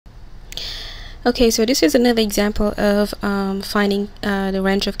Okay, so this is another example of finding the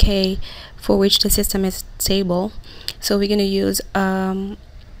range of k for which the system is stable. So we're going to use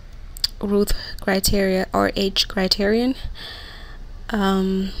Ruth criteria or H criterion.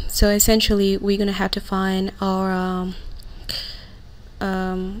 So essentially we're going to have to find our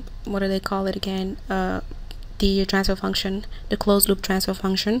what do they call it again, the transfer function, the closed loop transfer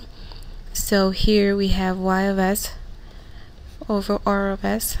function. So here we have y of s over r of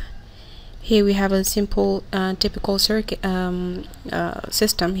s. Here we have a simple typical circuit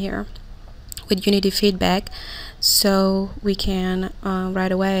system here with unity feedback, so we can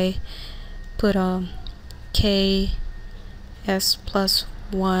right away put k s plus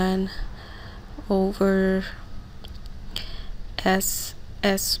 1 over s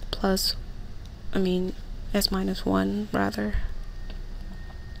plus, s minus 1 rather.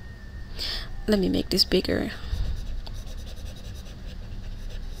 Let me make this bigger.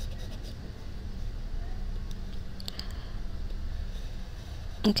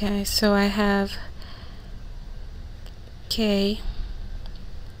 Okay, so I have k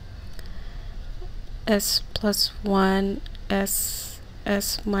s plus 1 s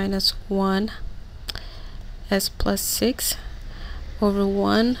minus 1 s plus 6 over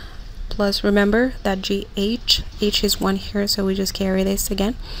 1 plus, remember that h is 1 here, so we just carry this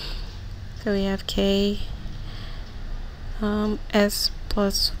again. So we have k s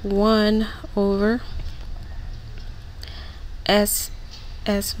plus 1 over s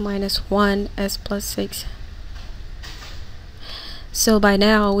minus 1 s plus 6. So by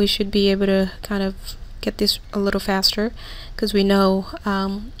now we should be able to kind of get this a little faster, because we know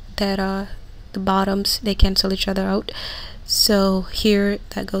that the bottoms, they cancel each other out. So here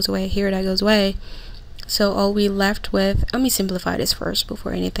that goes away, here that goes away. So all we left with, let me simplify this first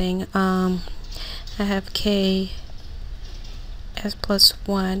before anything. I have k s plus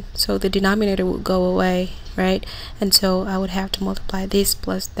 1, so the denominator would go away, right? And so I would have to multiply this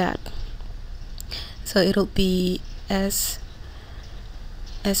plus that, so it'll be s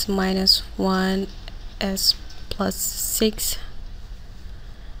minus 1 s plus 6,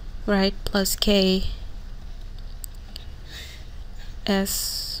 right, plus k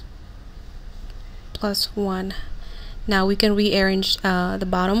s plus 1. Now we can rearrange the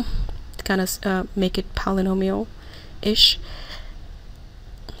bottom to kind of make it polynomial-ish.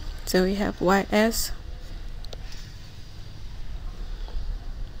 So we have ys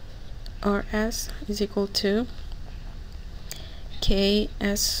rs is equal to k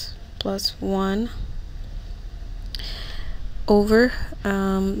s plus 1 over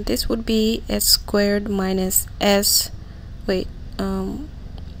this would be s squared minus s, wait,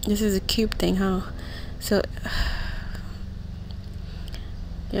 this is a cube thing, huh? So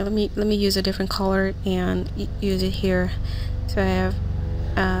yeah, let me use a different color and use it here. So I have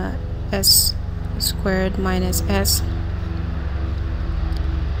s squared minus s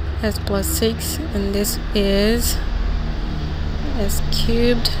plus 6, and this is s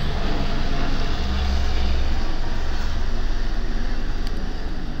cubed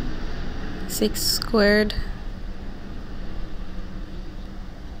squared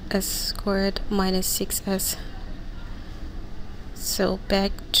s squared minus 6s. So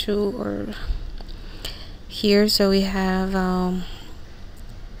back to or here, so we have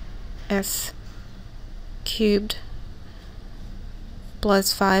s cubed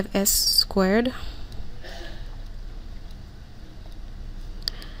plus 5s squared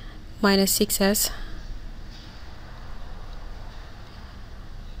minus 6s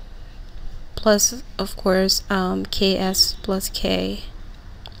plus, of course, ks plus k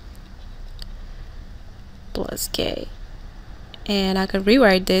plus k. And I could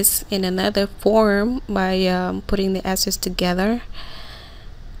rewrite this in another form by putting the s's together,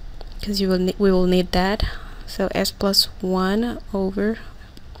 because we will need that. So s plus 1 over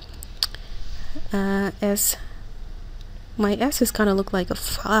s, my s's kind of look like a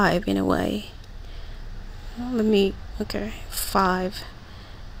 5 in a way. Let me, okay, 5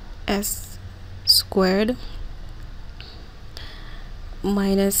 s squared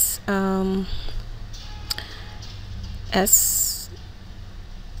minus s,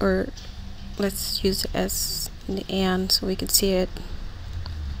 or let's use s in the and so we can see it.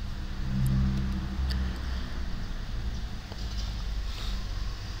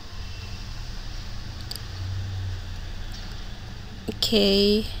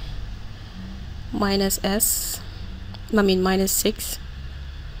 K minus s, minus 6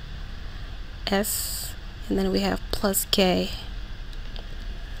 s, and then we have plus k.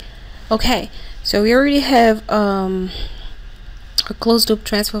 Okay, so we already have a closed loop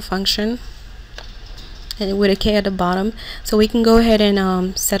transfer function, and with a K at the bottom. So we can go ahead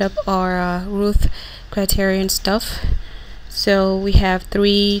and set up our Ruth criterion stuff. So we have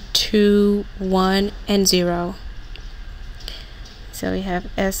 3, 2, 1, and 0. So we have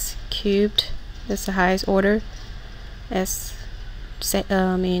S cubed, that's the highest order, S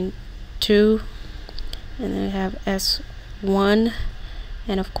 2, and then we have S1,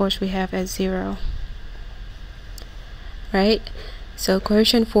 and of course we have S0, right? So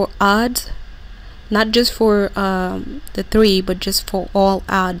coefficient for odds, not just for the 3, but just for all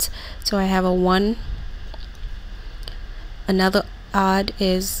odds. So I have a 1. Another odd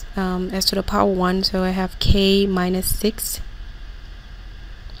is s to the power 1, so I have k minus 6.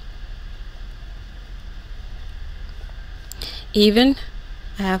 Even,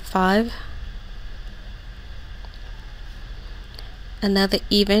 I have 5. Another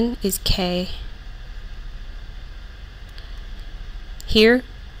even is k. Here,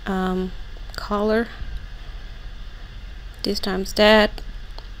 color, this times that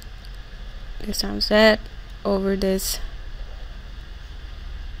over this.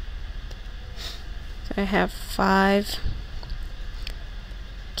 So I have 5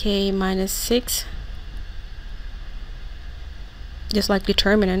 k minus 6, just like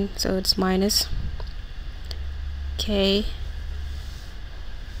determinant, so it's minus k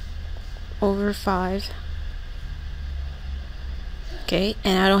over 5. Okay,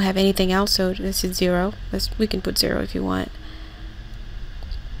 and I don't have anything else, so this is 0. We can put 0 if you want.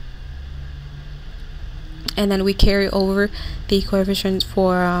 And then we carry over the coefficients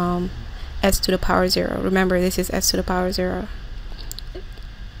for s to the power 0. Remember, this is s to the power 0.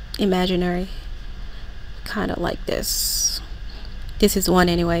 Imaginary. Kind of like this. This is 1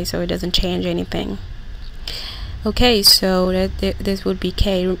 anyway, so it doesn't change anything. Okay, so this would be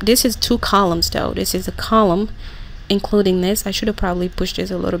k. This is 2 columns though. This is a column including this. I should have probably pushed this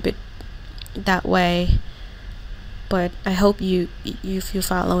a little bit that way, but I hope you're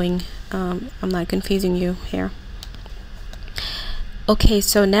following. I'm not confusing you here. Okay,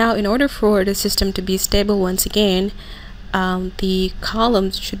 so now in order for the system to be stable, once again, the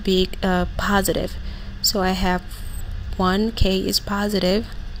columns should be positive. So I have 1, k is positive,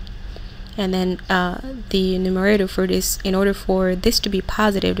 and then the numerator for this, in order for this to be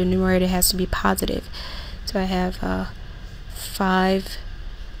positive, the numerator has to be positive. So I have 5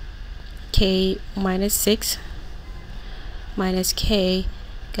 k minus 6 minus k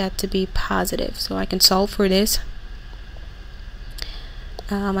got to be positive, so I can solve for this.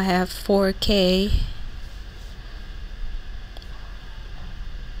 I have 4k,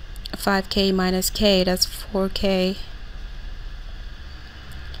 5k minus k, that's 4k,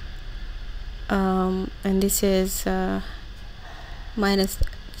 and this is minus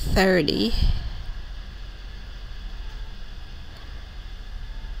 30.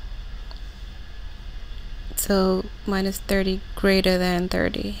 So minus 30 greater than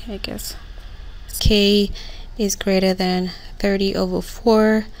 30, I guess. K is greater than 30 over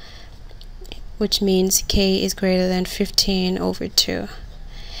 4, which means k is greater than 15 over 2.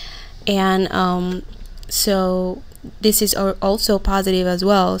 And so this is also positive as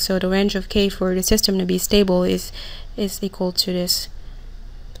well. So the range of k for the system to be stable is equal to this.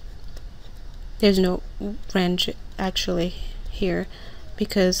 There's no range actually here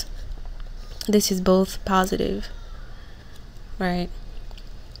because this is both positive, right?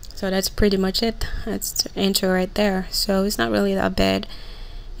 So that's pretty much it. That's the answer right there. So it's not really that bad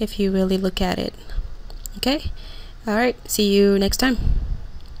if you really look at it. Okay, all right, see you next time.